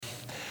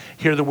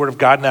Hear the word of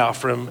God now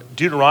from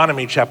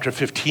Deuteronomy chapter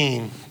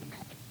 15.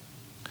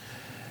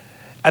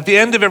 At the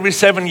end of every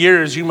 7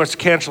 years, you must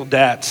cancel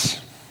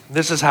debts.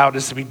 This is how it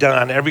is to be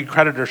done. Every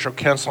creditor shall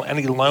cancel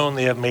any loan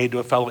they have made to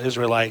a fellow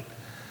Israelite.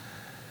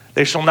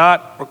 They shall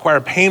not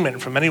require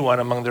payment from anyone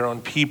among their own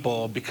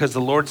people, because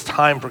the Lord's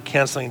time for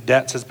canceling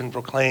debts has been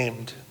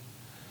proclaimed.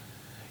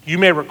 You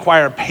may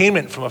require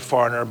payment from a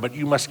foreigner, but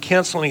you must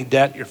cancel any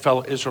debt your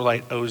fellow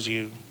Israelite owes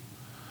you.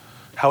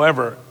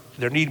 However,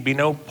 there need be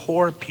no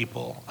poor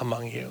people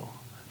among you.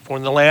 For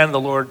in the land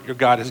the Lord your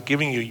God is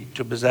giving you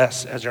to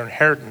possess as your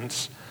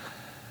inheritance,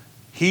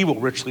 he will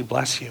richly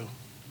bless you.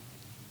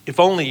 If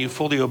only you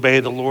fully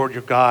obey the Lord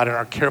your God and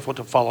are careful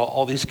to follow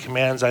all these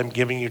commands I'm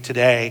giving you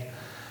today.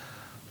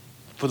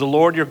 For the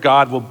Lord your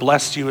God will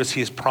bless you as he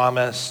has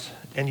promised,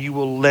 and you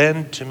will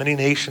lend to many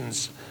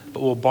nations,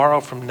 but will borrow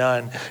from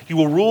none. You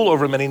will rule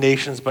over many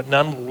nations, but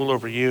none will rule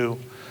over you.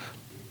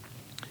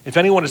 If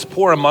anyone is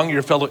poor among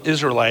your fellow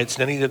Israelites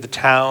in any of the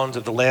towns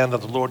of the land that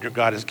the Lord your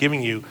God is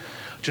giving you,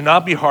 do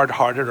not be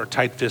hard-hearted or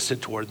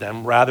tight-fisted toward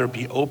them. Rather,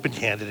 be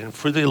open-handed and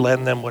freely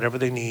lend them whatever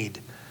they need.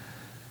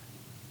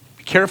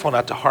 Be careful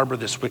not to harbor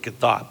this wicked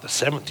thought. The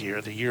 7th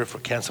year, the year for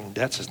canceling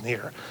debts, is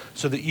near,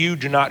 so that you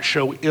do not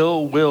show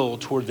ill will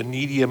toward the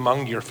needy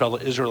among your fellow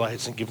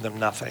Israelites and give them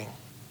nothing.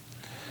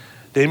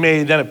 They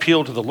may then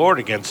appeal to the Lord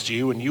against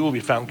you, and you will be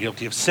found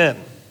guilty of sin.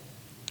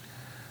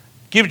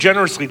 Give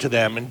generously to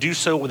them and do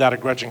so without a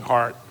grudging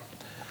heart.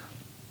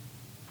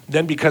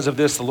 Then because of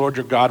this, the Lord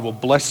your God will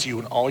bless you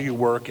in all your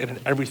work and in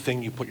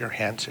everything you put your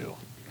hand to.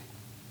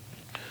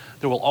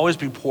 There will always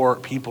be poor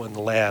people in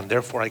the land.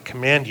 Therefore, I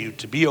command you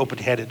to be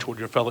open-handed toward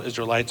your fellow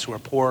Israelites who are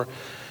poor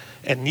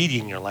and needy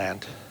in your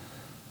land.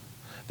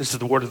 This is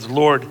the word of the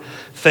Lord.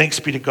 Thanks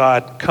be to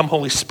God. Come,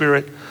 Holy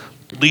Spirit,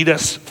 lead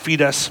us,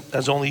 feed us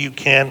as only you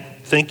can.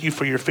 Thank you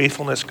for your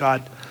faithfulness,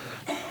 God.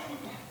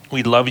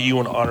 We love you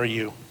and honor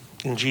you.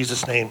 In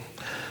Jesus' name,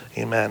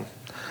 amen.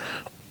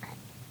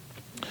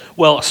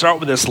 Well, I'll start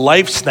with this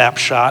life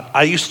snapshot.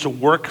 I used to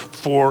work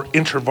for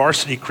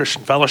InterVarsity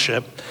Christian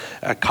Fellowship,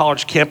 a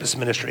college campus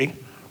ministry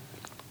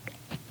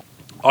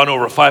on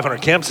over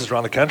 500 campuses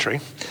around the country.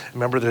 I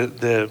remember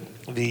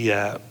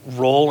the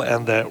role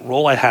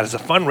I had as a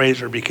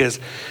fundraiser,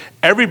 because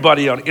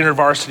everybody on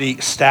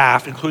InterVarsity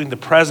staff, including the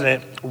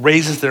president,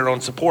 raises their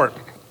own support.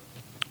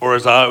 Or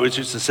as I always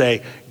used to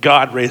say,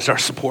 God raised our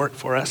support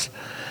for us.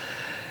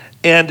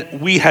 And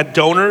we had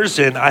donors,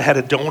 and I had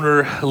a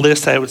donor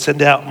list I would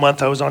send out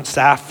month. I was on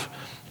staff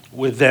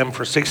with them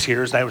for 6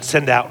 years, and I would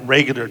send out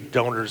regular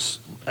donors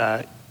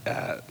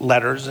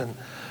letters. And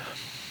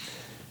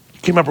I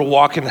can remember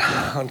walking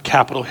on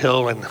Capitol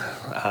Hill, and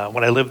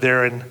when I lived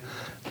there in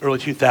early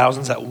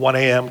 2000s at 1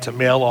 a.m. to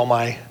mail all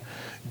my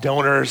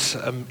donors,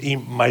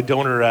 my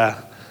donor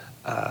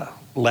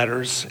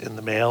letters in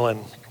the mail.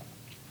 And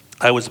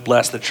I was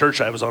blessed. The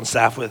church I was on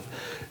staff with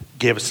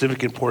gave a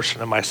significant portion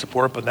of my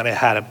support, but then I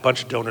had a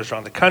bunch of donors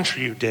around the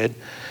country who did,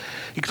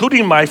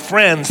 including my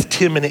friends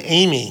Tim and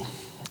Amy.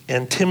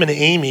 And Tim and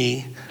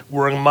Amy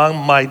were among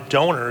my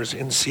donors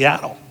in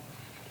Seattle.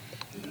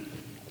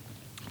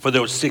 For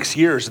those 6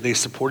 years, they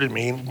supported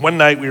me. One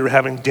night we were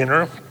having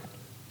dinner,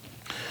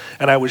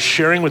 and I was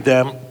sharing with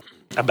them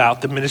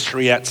about the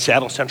ministry at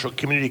Seattle Central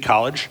Community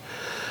College,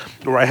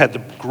 where I had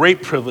the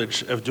great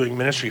privilege of doing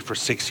ministry for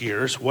 6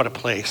 years. What a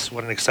place,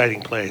 what an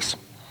exciting place.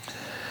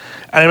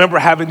 And I remember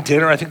having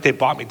dinner. I think they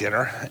bought me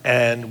dinner,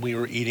 and we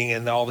were eating,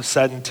 and all of a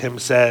sudden Tim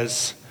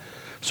says,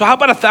 "So how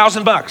about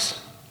 $1,000?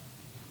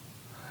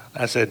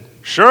 I said,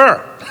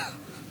 "Sure."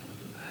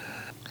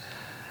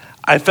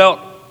 I felt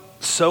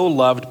so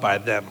loved by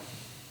them,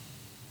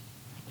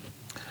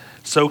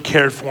 so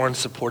cared for and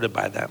supported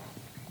by them.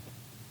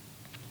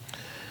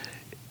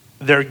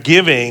 Their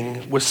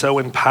giving was so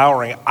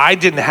empowering. I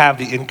didn't have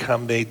the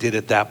income they did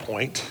at that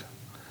point,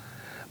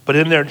 but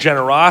in their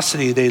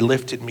generosity, they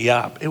lifted me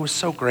up. It was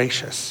so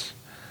gracious.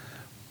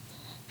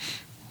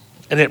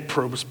 And it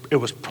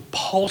was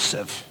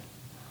propulsive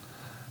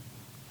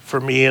for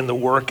me in the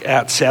work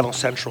at Seattle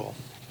Central.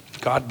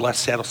 God bless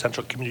Seattle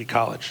Central Community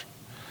College.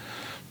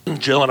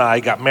 Jill and I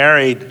got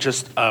married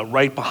just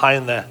right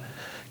behind the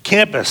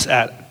campus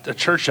at the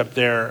church up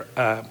there,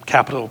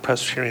 Capitol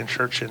Presbyterian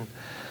Church, and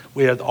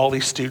we had all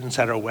these students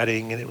at our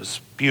wedding, and it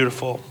was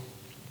beautiful.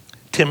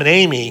 Tim and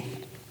Amy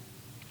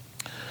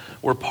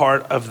were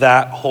part of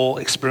that whole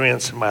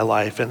experience in my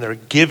life, and their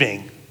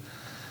giving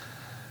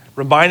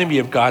reminded me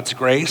of God's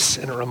grace,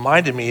 and it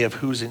reminded me of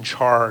who's in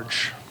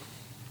charge.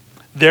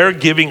 Their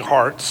giving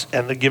hearts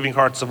and the giving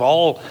hearts of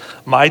all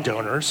my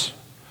donors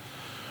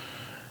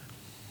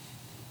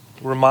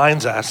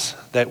reminds us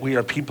that we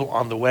are people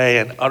on the way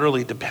and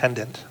utterly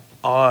dependent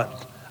on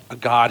a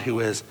God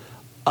who is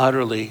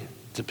utterly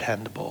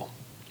dependable.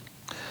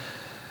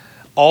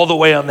 All the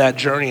way on that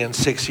journey in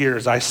 6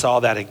 years, I saw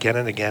that again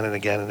and again and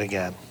again and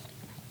again.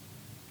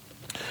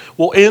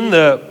 Well, in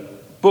the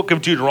book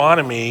of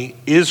Deuteronomy,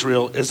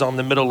 Israel is on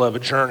the middle of a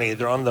journey.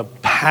 They're on the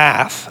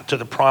path to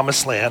the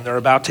promised land. They're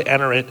about to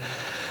enter it.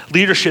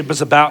 Leadership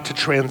is about to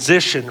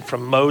transition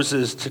from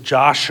Moses to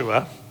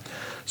Joshua.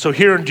 So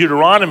here in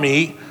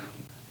Deuteronomy,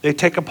 they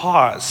take a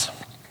pause.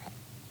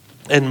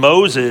 And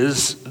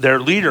Moses, their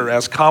leader,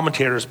 as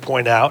commentators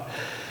point out,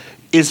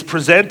 is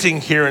presenting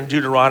here in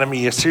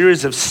Deuteronomy a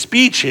series of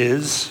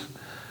speeches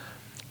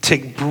to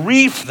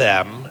brief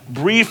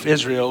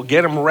Israel,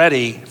 get them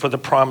ready for the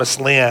promised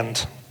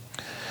land.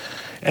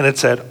 And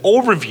it's an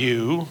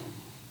overview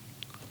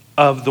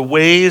of the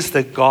ways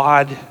that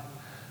God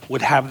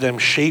would have them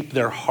shape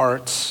their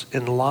hearts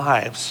and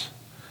lives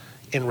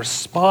in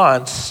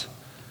response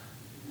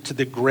to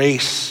the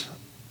grace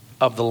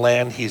of the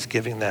land he's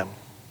giving them.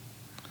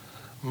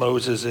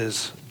 Moses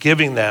is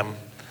giving them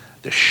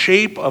the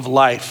shape of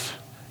life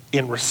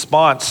in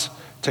response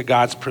to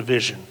God's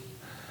provision.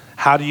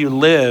 How do you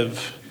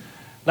live,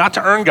 not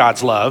to earn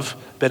God's love,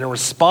 but in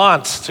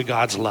response to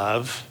God's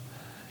love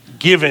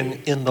given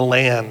in the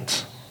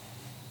land?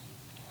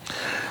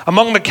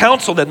 Among the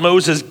counsel that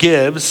Moses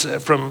gives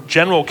from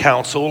general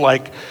counsel,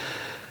 like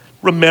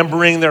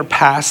remembering their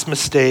past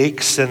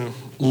mistakes and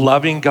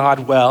loving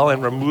God well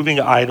and removing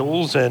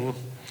idols, and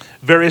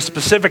very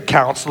specific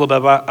counsel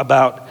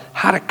about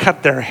how to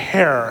cut their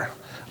hair,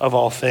 of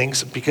all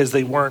things, because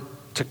they weren't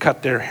to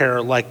cut their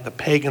hair like the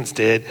pagans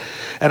did,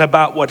 and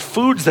about what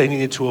foods they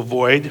needed to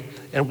avoid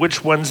and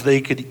which ones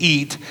they could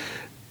eat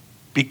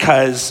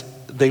because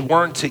they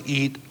weren't to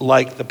eat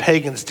like the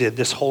pagans did.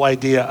 This whole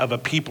idea of a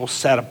people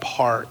set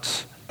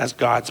apart as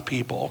God's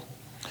people.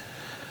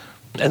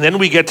 And then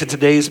we get to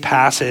today's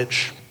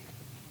passage.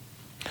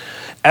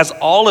 As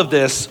all of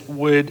this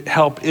would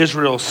help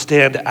Israel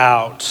stand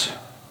out,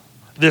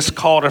 this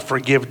call to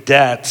forgive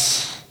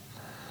debts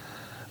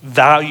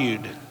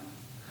valued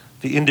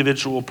the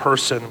individual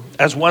person.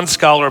 As one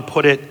scholar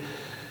put it,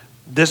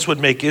 this would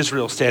make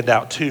Israel stand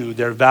out too,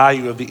 their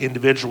value of the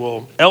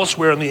individual.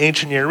 Elsewhere in the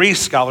ancient Near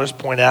East, scholars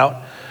point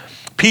out,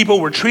 people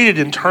were treated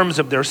in terms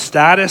of their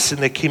status in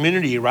the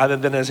community rather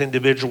than as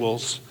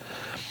individuals.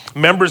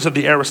 Members of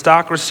the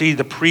aristocracy,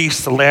 the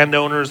priests, the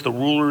landowners, the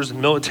rulers,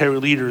 and military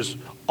leaders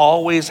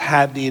always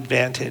had the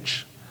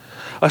advantage.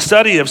 A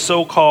study of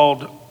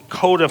so-called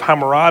Code of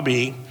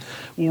Hammurabi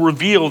will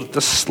reveal that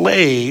the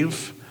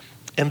slave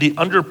and the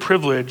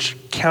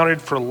underprivileged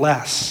counted for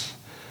less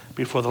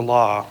before the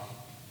law.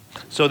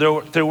 So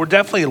there were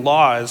definitely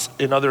laws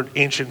in other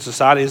ancient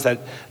societies that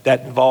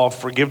involved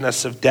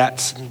forgiveness of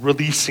debts and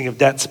releasing of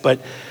debts. But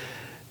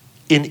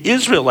in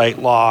Israelite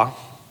law,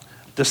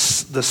 the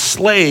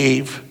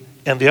slave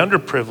and the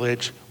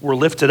underprivileged were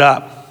lifted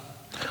up.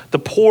 The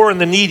poor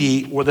and the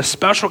needy were the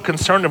special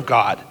concern of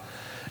God,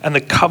 and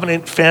the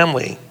covenant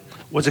family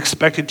was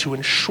expected to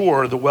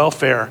ensure the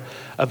welfare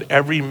of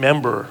every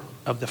member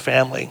of the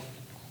family.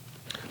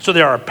 So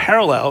there are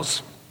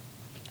parallels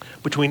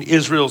between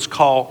Israel's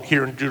call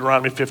here in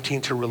Deuteronomy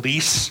 15 to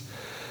release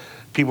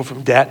people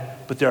from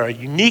debt, but there are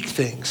unique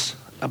things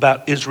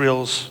about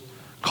Israel's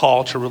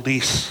call to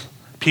release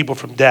people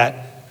from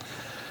debt.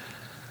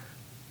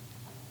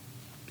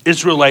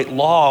 Israelite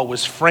law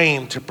was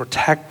framed to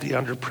protect the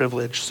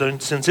underprivileged. So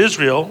since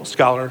Israel, one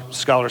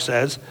scholar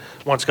says,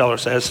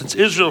 since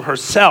Israel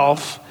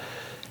herself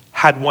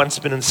had once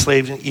been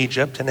enslaved in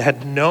Egypt and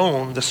had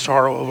known the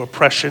sorrow of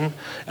oppression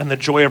and the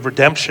joy of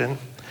redemption,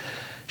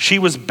 she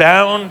was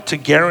bound to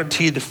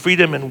guarantee the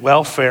freedom and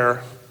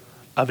welfare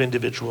of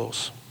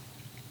individuals.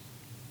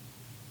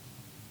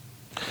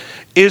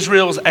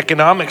 Israel's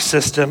economic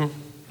system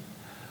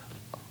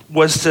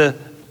was to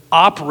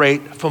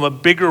operate from a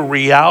bigger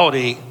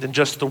reality than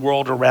just the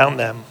world around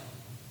them.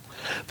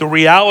 The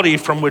reality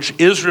from which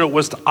Israel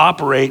was to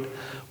operate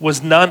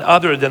was none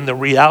other than the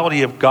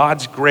reality of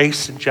God's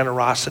grace and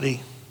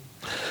generosity.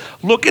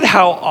 Look at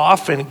how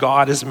often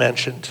God is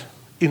mentioned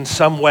in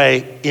some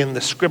way in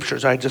the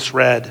scriptures I just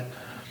read.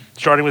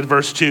 Starting with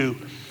verse 2,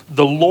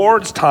 the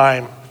Lord's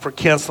time for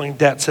canceling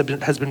debts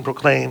has been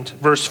proclaimed.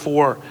 Verse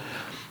 4,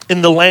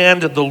 in the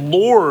land the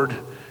Lord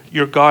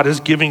your God is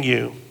giving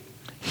you,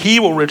 he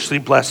will richly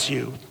bless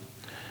you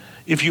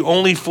if you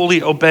only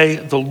fully obey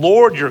the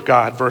Lord your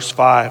God. Verse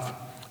 5.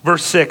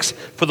 Verse 6,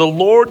 for the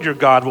Lord your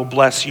God will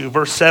bless you.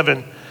 Verse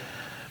 7,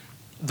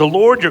 the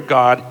Lord your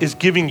God is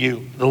giving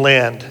you the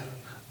land.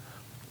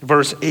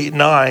 Verse 8,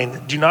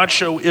 9, do not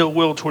show ill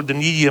will toward the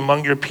needy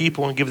among your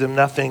people and give them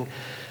nothing.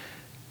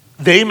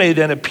 They may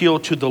then appeal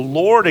to the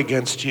Lord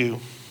against you.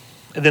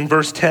 And then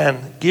verse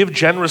 10, give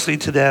generously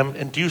to them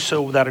and do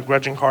so without a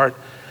grudging heart.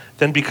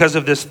 Then because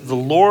of this, the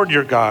Lord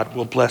your God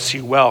will bless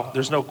you well.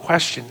 There's no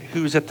question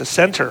who's at the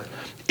center.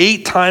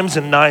 8 times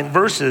in 9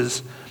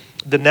 verses,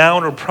 the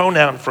noun or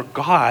pronoun for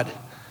God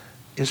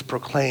is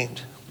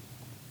proclaimed.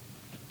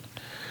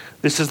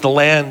 This is the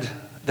land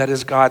that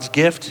is God's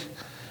gift.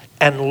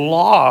 And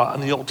law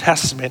in the Old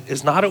Testament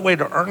is not a way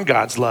to earn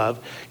God's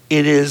love.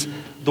 It is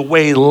the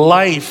way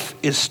life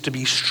is to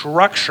be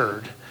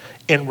structured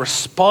in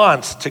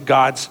response to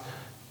God's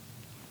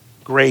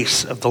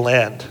grace of the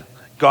land.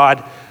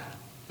 God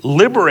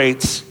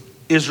liberates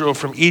Israel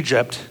from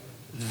Egypt,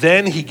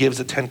 then he gives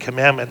the 10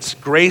 Commandments.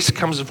 Grace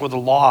comes before the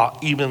law,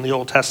 even in the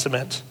Old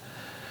Testament.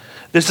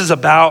 This is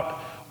about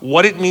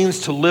what it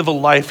means to live a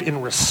life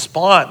in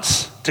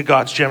response to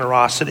God's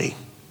generosity.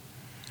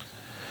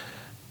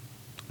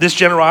 This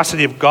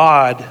generosity of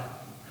God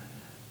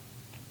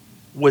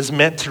was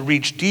meant to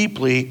reach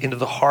deeply into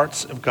the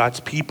hearts of God's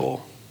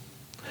people.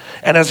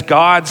 And as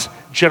God's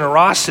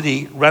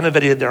generosity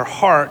renovated their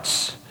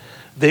hearts,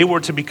 they were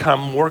to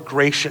become more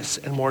gracious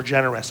and more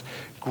generous.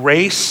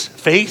 Grace,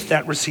 faith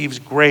that receives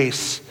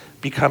grace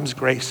becomes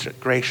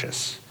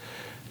gracious.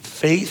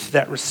 Faith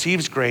that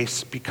receives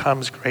grace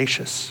becomes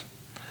gracious.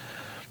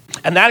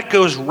 And that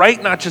goes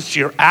right not just to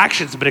your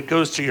actions, but it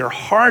goes to your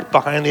heart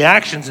behind the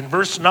actions. In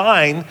verse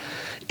 9,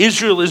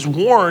 Israel is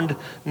warned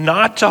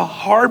not to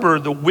harbor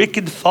the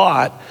wicked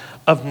thought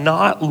of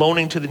not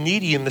loaning to the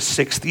needy in the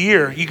 6th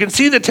year. You can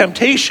see the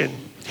temptation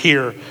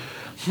here.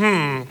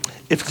 If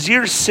it's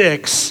year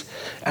 6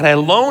 and I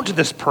loan to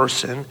this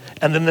person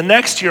and then the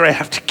next year I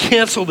have to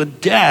cancel the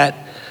debt,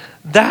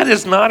 that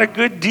is not a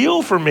good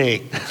deal for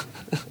me.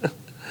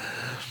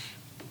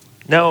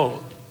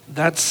 No,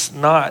 that's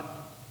not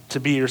to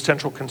be your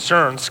central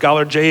concern.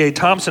 Scholar J.A.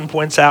 Thompson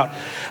points out,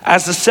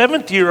 as the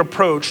 7th year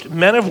approached,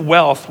 men of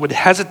wealth would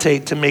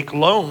hesitate to make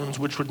loans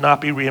which would not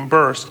be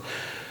reimbursed.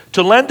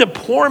 To lend a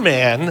poor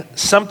man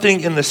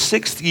something in the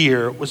 6th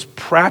year was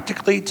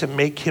practically to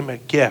make him a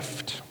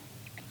gift.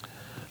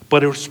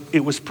 But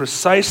it was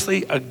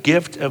precisely a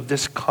gift of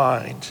this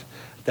kind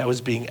that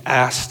was being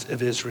asked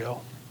of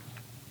Israel.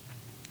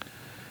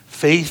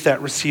 Faith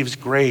that receives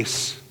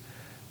grace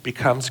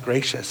becomes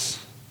gracious.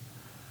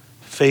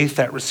 Faith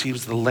that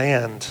receives the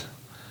land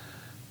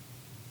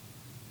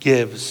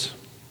gives.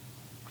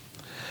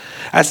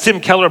 As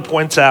Tim Keller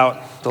points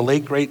out, the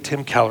late great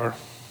Tim Keller,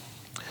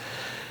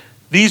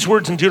 these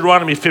words in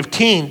Deuteronomy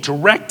 15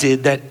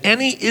 directed that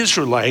any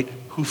Israelite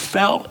who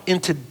fell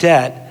into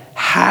debt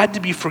had to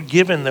be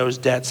forgiven those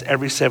debts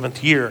every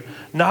 7th year.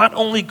 Not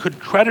only could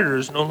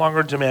creditors no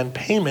longer demand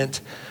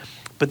payment,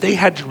 but they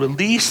had to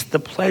release the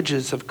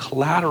pledges of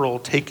collateral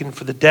taken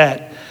for the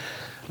debt.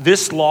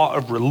 This law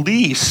of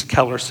release,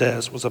 Keller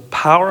says, was a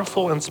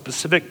powerful and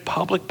specific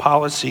public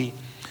policy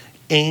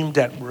aimed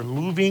at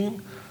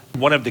removing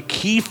one of the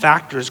key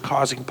factors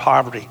causing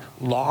poverty,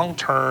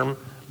 long-term,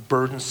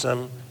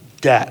 burdensome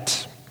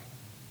debt.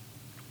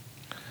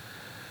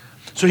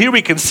 So here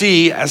we can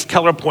see, as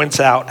Keller points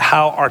out,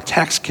 how our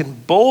text can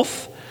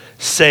both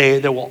say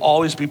there will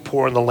always be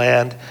poor in the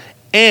land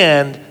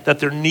and that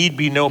there need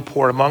be no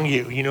poor among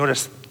you. You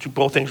notice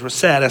both things were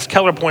said. As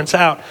Keller points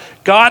out,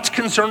 God's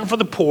concern for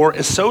the poor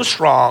is so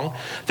strong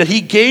that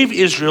he gave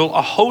Israel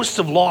a host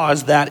of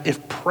laws that,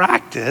 if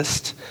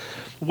practiced,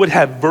 would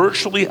have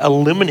virtually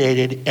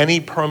eliminated any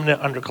permanent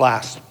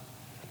underclass.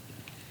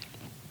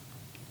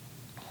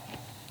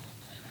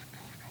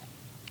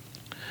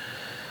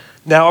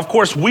 Now, of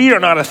course, we are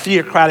not a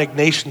theocratic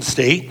nation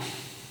state,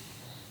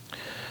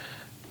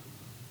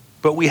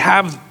 but we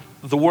have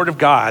the Word of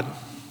God,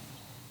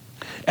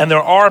 and there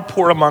are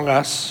poor among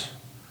us,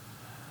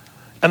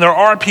 and there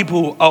are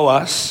people who owe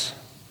us.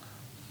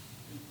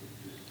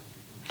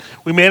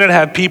 We may not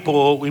have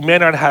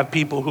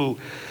people who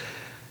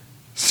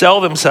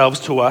sell themselves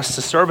to us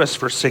to serve us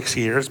for 6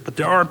 years, but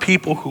there are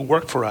people who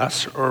work for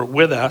us or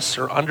with us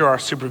or under our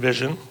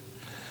supervision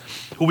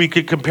who we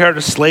could compare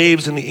to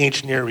slaves in the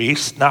ancient Near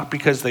East, not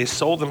because they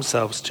sold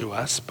themselves to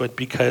us, but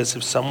because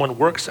if someone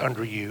works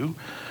under you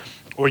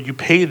or you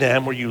pay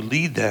them or you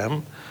lead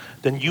them,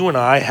 then you and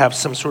I have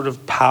some sort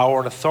of power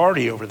and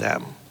authority over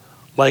them,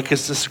 like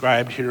is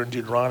described here in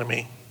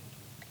Deuteronomy.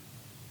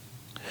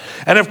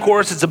 And of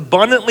course, it's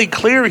abundantly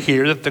clear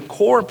here that the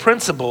core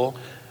principle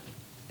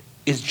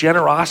is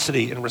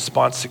generosity in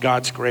response to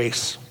God's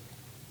grace.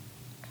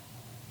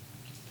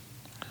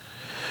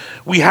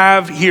 We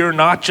have here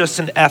not just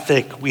an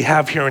ethic, we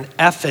have here an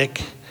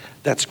ethic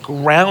that's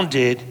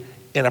grounded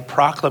in a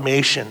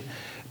proclamation.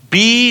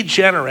 Be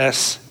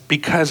generous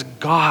because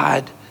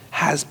God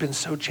has been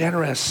so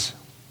generous.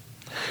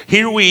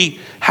 Here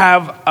we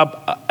have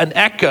an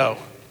echo,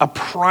 a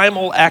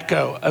primal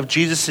echo of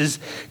Jesus'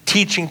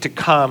 teaching to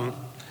come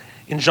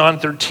in John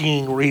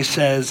 13, where he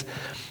says,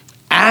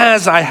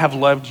 "As I have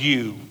loved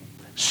you,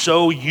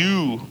 so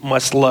you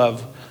must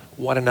love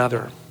one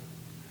another."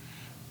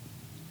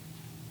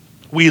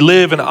 We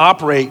live and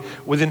operate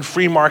within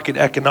free market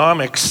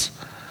economics,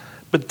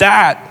 but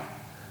that,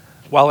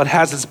 while it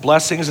has its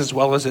blessings as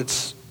well as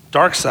its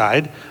dark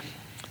side,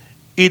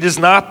 it is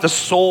not the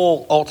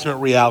sole ultimate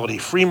reality.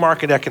 Free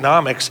market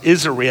economics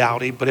is a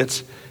reality, but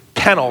it's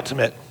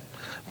penultimate.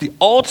 The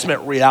ultimate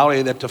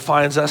reality that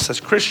defines us as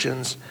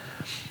Christians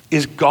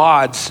is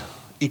God's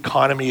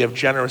economy of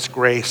generous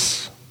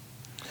grace.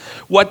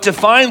 What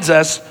defines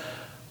us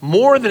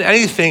more than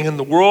anything in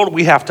the world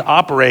we have to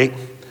operate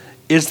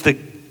is the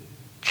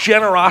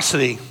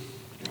generosity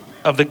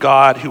of the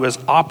God who has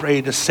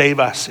operated to save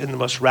us in the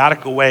most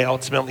radical way,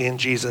 ultimately in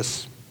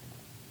Jesus.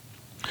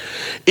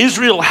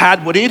 Israel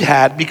had what it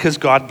had because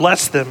God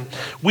blessed them.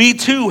 We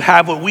too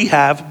have what we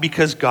have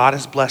because God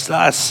has blessed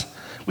us.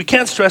 We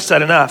can't stress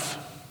that enough.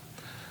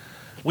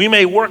 We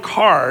may work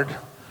hard,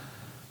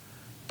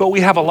 but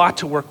we have a lot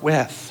to work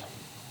with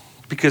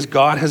because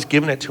God has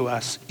given it to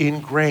us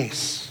in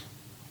grace.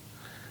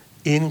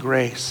 In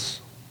grace.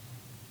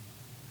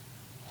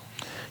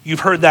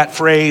 You've heard that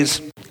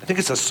phrase, I think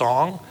it's a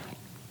song.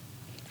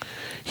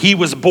 He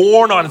was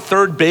born on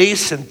third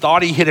base and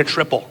thought he hit a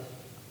triple.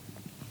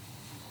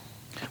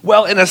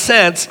 Well, in a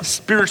sense,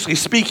 spiritually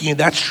speaking,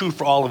 that's true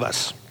for all of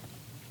us.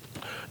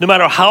 No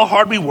matter how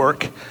hard we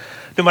work,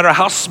 no matter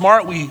how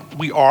smart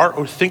we are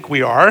or think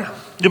we are,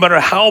 no matter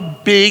how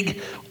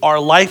big our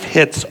life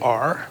hits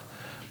are,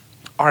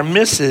 our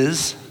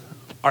missing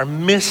of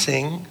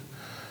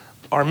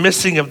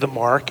the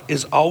mark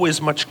is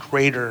always much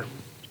greater.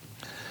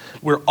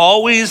 We're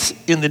always,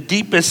 in the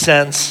deepest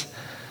sense,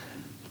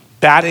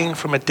 batting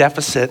from a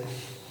deficit.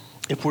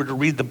 If we're to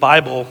read the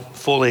Bible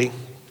fully,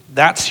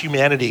 that's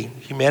humanity.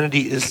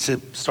 Humanity is to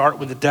start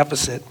with a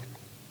deficit.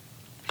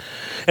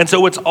 And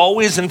so it's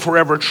always and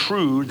forever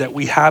true that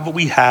we have what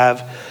we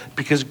have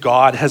because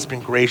God has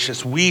been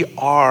gracious. We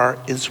are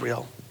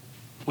Israel.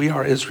 We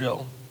are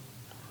Israel.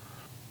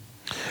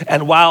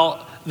 And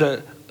while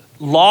the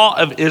law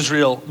of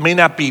Israel may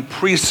not be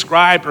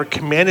prescribed or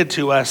commanded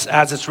to us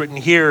as it's written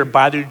here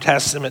by the New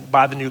Testament,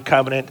 by the New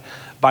Covenant,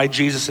 by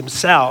Jesus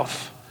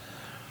himself,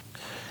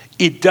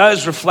 it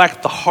does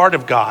reflect the heart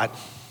of God,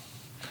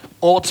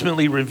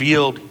 ultimately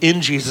revealed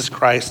in Jesus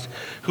Christ,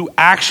 who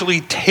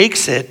actually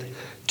takes it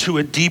to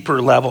a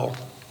deeper level.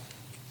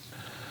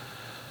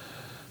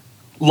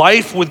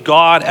 Life with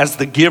God as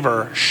the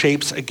giver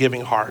shapes a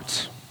giving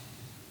heart.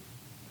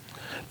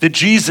 The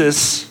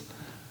Jesus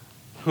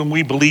whom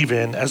we believe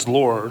in as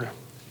Lord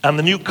and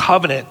the new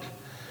covenant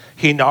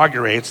he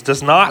inaugurates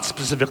does not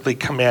specifically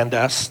command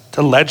us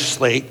to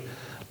legislate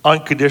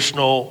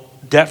unconditional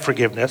debt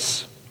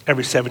forgiveness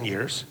every 7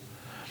 years.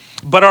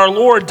 But our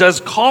Lord does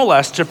call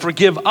us to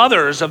forgive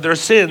others of their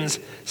sins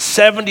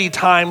 70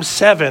 times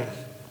 7,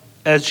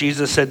 as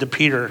Jesus said to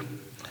Peter.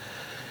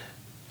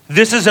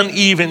 This is an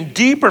even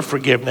deeper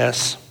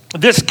forgiveness.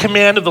 This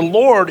command of the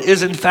Lord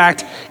is in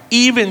fact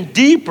even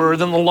deeper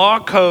than the law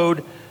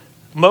code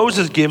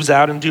Moses gives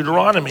out in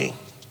Deuteronomy.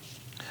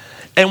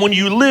 And when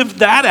you live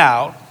that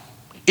out,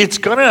 it's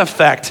going to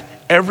affect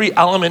every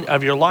element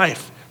of your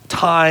life: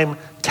 time,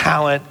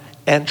 talent,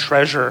 and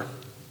treasure.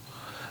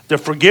 The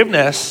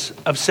forgiveness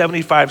of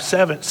 70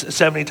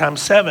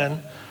 times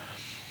 7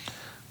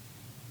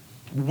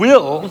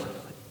 will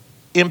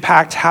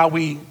impact how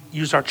we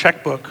use our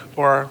checkbook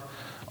or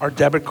our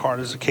debit card,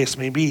 as the case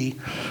may be.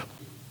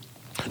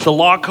 The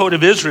law code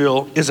of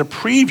Israel is a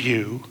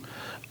preview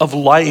of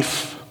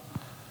life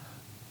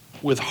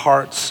with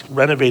hearts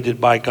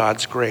renovated by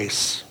God's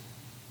grace.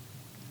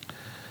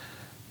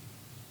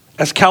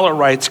 As Keller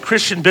writes,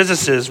 Christian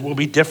businesses will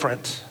be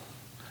different.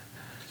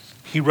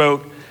 He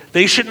wrote,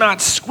 they should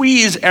not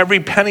squeeze every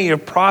penny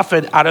of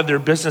profit out of their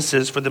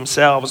businesses for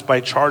themselves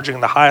by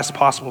charging the highest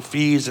possible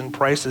fees and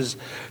prices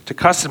to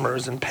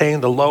customers and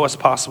paying the lowest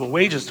possible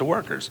wages to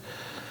workers.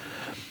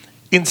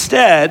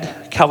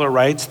 Instead, Keller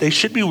writes, they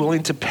should be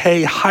willing to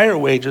pay higher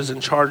wages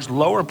and charge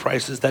lower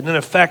prices that in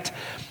effect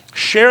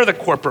share the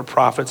corporate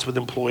profits with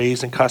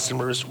employees and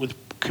customers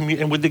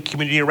and with the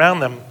community around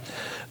them.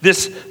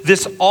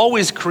 This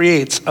always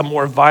creates a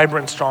more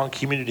vibrant, strong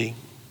community.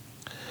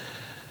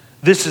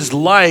 This is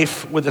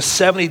life with a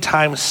 70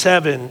 times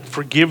 7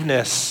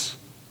 forgiveness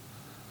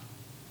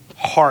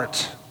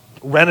heart,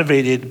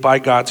 renovated by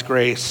God's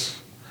grace.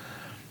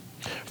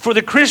 For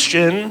the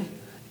Christian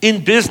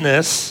in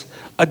business,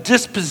 a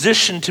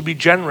disposition to be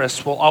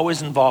generous will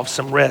always involve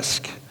some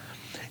risk.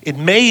 It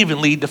may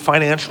even lead to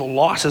financial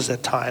losses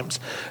at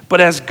times.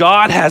 But as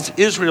God has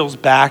Israel's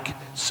back,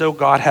 so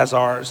God has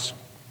ours.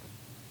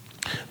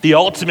 The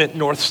ultimate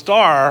North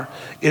Star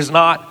is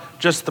not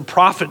just the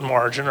profit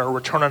margin or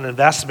return on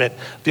investment.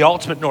 The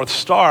ultimate North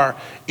Star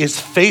is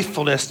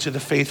faithfulness to the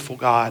faithful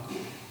God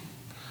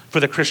for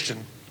the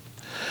Christian.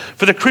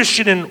 For the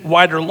Christian in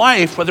wider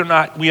life, whether or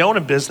not we own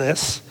a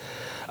business,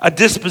 a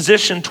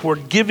disposition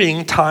toward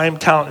giving time,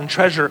 talent, and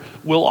treasure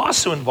will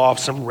also involve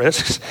some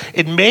risks.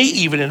 It may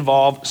even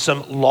involve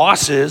some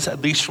losses,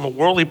 at least from a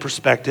worldly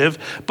perspective.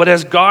 But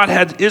as God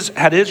had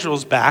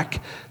Israel's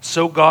back,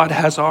 so God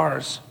has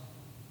ours.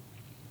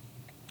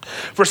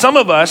 For some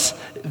of us,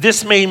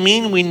 this may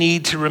mean we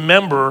need to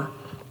remember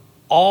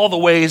all the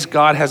ways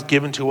God has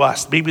given to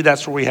us. Maybe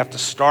that's where we have to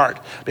start.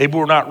 Maybe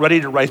we're not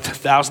ready to write the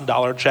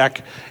 $1,000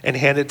 check and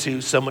hand it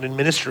to someone in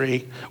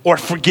ministry or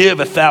forgive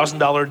a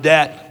 $1,000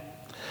 debt.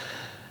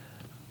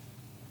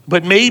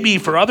 But maybe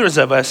for others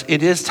of us,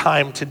 it is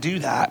time to do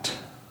that.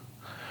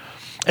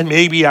 And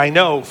maybe I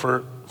know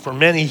for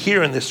many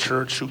here in this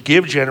church who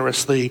give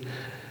generously,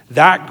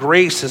 that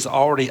grace is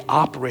already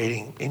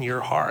operating in your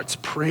hearts.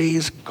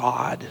 Praise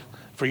God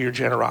for your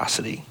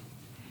generosity.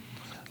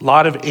 A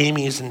lot of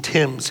Amy's and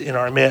Tim's in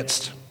our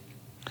midst.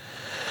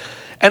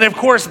 And of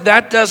course,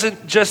 that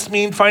doesn't just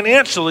mean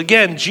financial.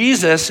 Again,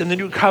 Jesus in the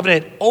New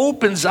Covenant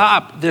opens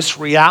up this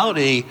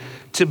reality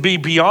to be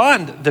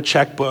beyond the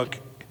checkbook,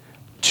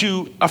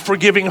 to a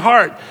forgiving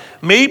heart.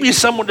 Maybe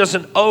someone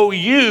doesn't owe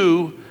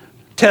you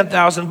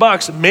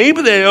 $10,000.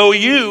 Maybe they owe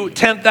you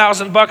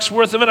 $10,000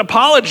 worth of an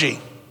apology.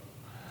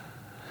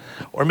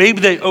 Or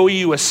maybe they owe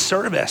you a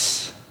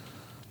service.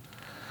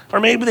 Or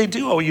maybe they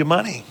do owe you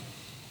money.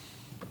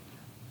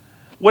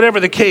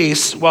 Whatever the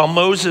case, while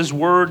Moses'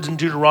 words in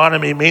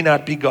Deuteronomy may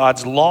not be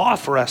God's law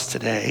for us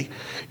today,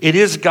 it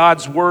is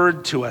God's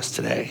word to us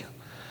today.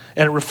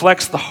 And it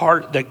reflects the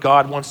heart that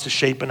God wants to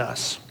shape in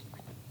us.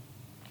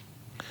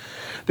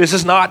 This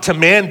is not to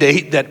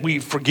mandate that we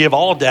forgive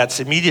all debts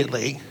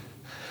immediately,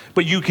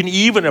 but you can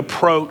even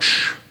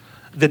approach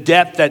the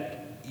debt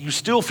that you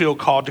still feel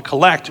called to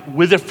collect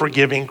with a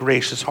forgiving,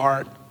 gracious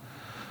heart.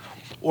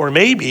 Or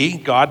maybe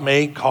God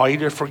may call you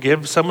to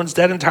forgive someone's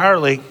debt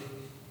entirely.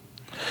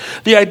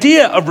 The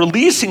idea of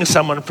releasing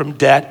someone from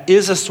debt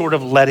is a sort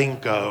of letting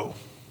go,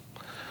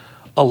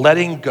 a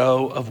letting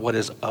go of what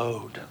is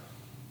owed.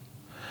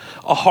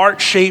 A heart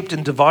shaped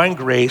in divine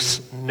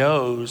grace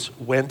knows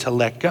when to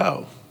let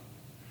go.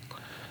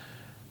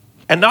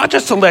 And not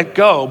just to let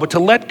go, but to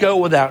let go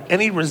without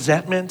any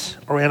resentment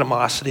or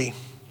animosity.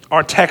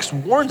 Our text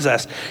warns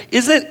us.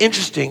 Isn't it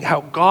interesting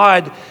how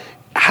God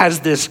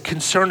has this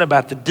concern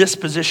about the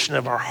disposition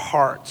of our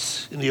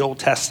hearts in the Old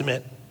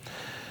Testament?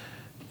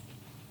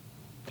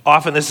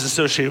 Often this is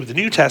associated with the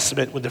New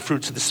Testament, with the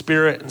fruits of the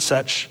Spirit and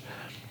such.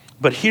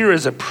 But here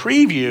is a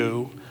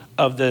preview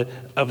of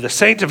the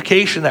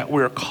sanctification that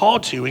we're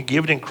called to and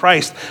given in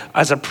Christ,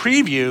 as a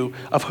preview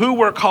of who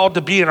we're called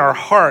to be in our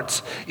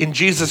hearts in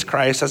Jesus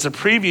Christ, as a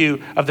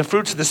preview of the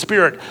fruits of the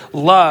Spirit: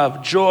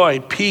 love, joy,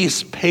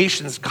 peace,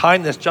 patience,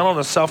 kindness,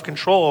 gentleness,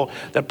 self-control,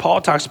 that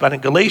Paul talks about in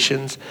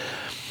Galatians.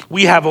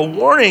 We have a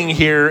warning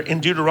here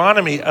in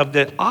Deuteronomy of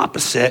the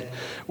opposite,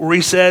 where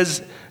he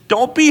says,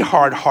 don't be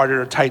hard-hearted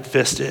or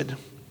tight-fisted.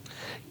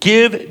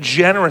 Give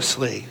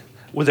generously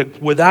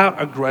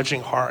without a grudging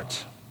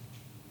heart.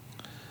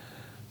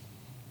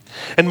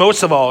 And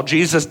most of all,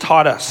 Jesus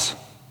taught us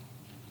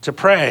to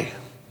pray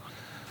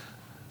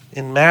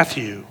in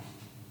Matthew,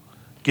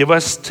 give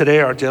us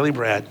today our daily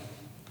bread,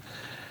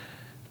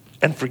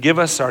 and forgive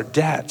us our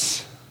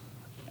debts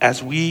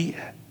as we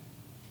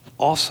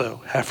also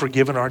have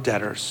forgiven our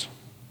debtors.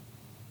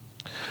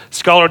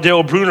 Scholar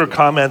Dale Bruner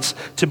comments,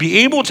 to be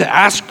able to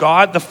ask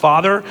God the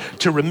Father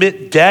to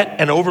remit debt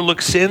and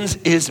overlook sins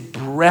is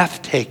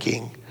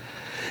breathtaking.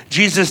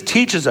 Jesus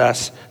teaches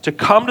us to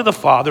come to the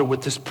Father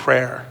with this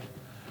prayer.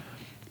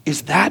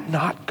 Is that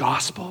not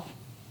gospel?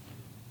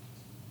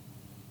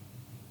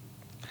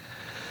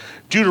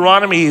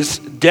 Deuteronomy's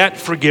debt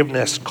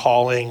forgiveness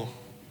calling,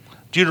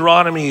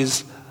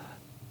 Deuteronomy's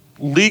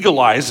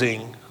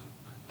legalizing,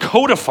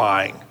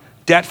 codifying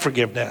debt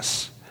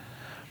forgiveness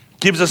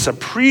gives us a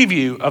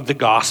preview of the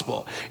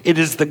gospel. It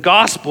is the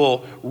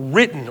gospel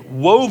written,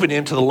 woven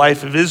into the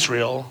life of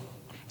Israel.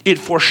 It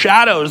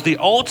foreshadows the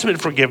ultimate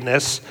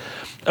forgiveness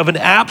of an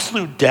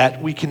absolute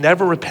debt we can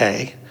never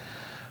repay.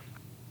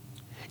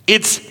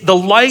 It's the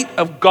light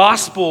of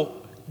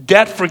gospel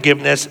debt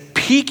forgiveness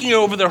peeking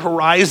over the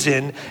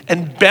horizon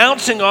and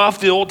bouncing off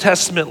the Old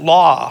Testament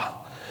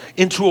law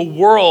into a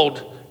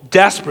world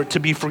desperate to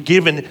be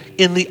forgiven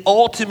in the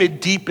ultimate,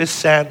 deepest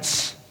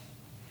sense.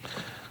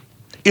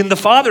 In the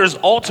Father's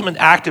ultimate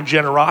act of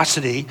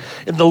generosity,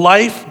 in the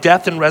life,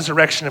 death, and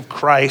resurrection of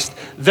Christ,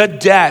 the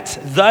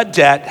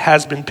debt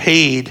has been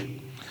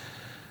paid.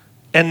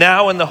 And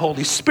now in the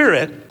Holy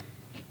Spirit,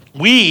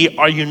 we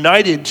are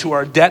united to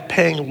our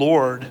debt-paying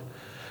Lord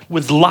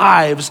with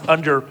lives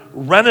under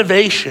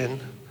renovation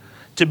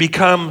to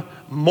become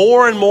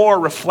more and more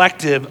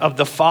reflective of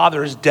the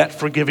Father's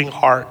debt-forgiving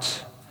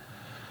heart.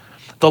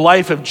 The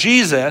life of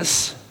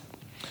Jesus,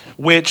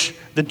 which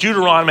the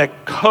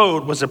Deuteronomic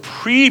Code was a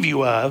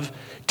preview of,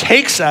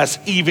 takes us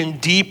even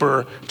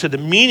deeper to the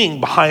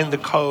meaning behind the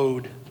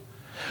code.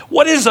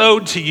 What is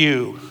owed to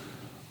you?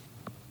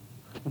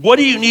 What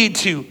do you need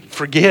to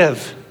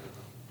forgive?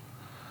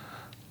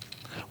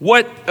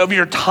 What of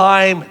your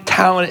time,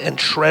 talent, and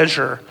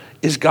treasure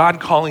is God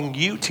calling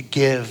you to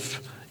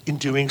give in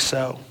doing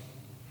so?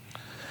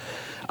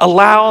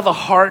 Allow the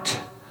heart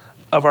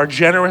of our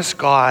generous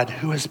God,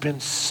 who has been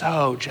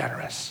so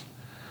generous,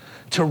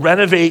 to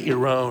renovate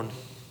your own.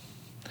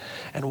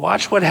 And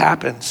watch what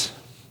happens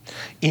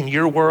in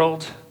your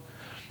world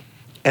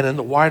and in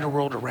the wider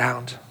world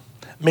around.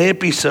 May it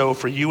be so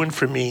for you and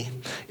for me.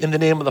 In the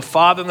name of the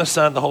Father, and the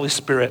Son, and the Holy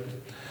Spirit,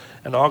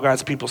 and all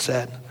God's people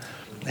said,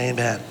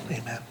 amen.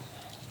 Amen.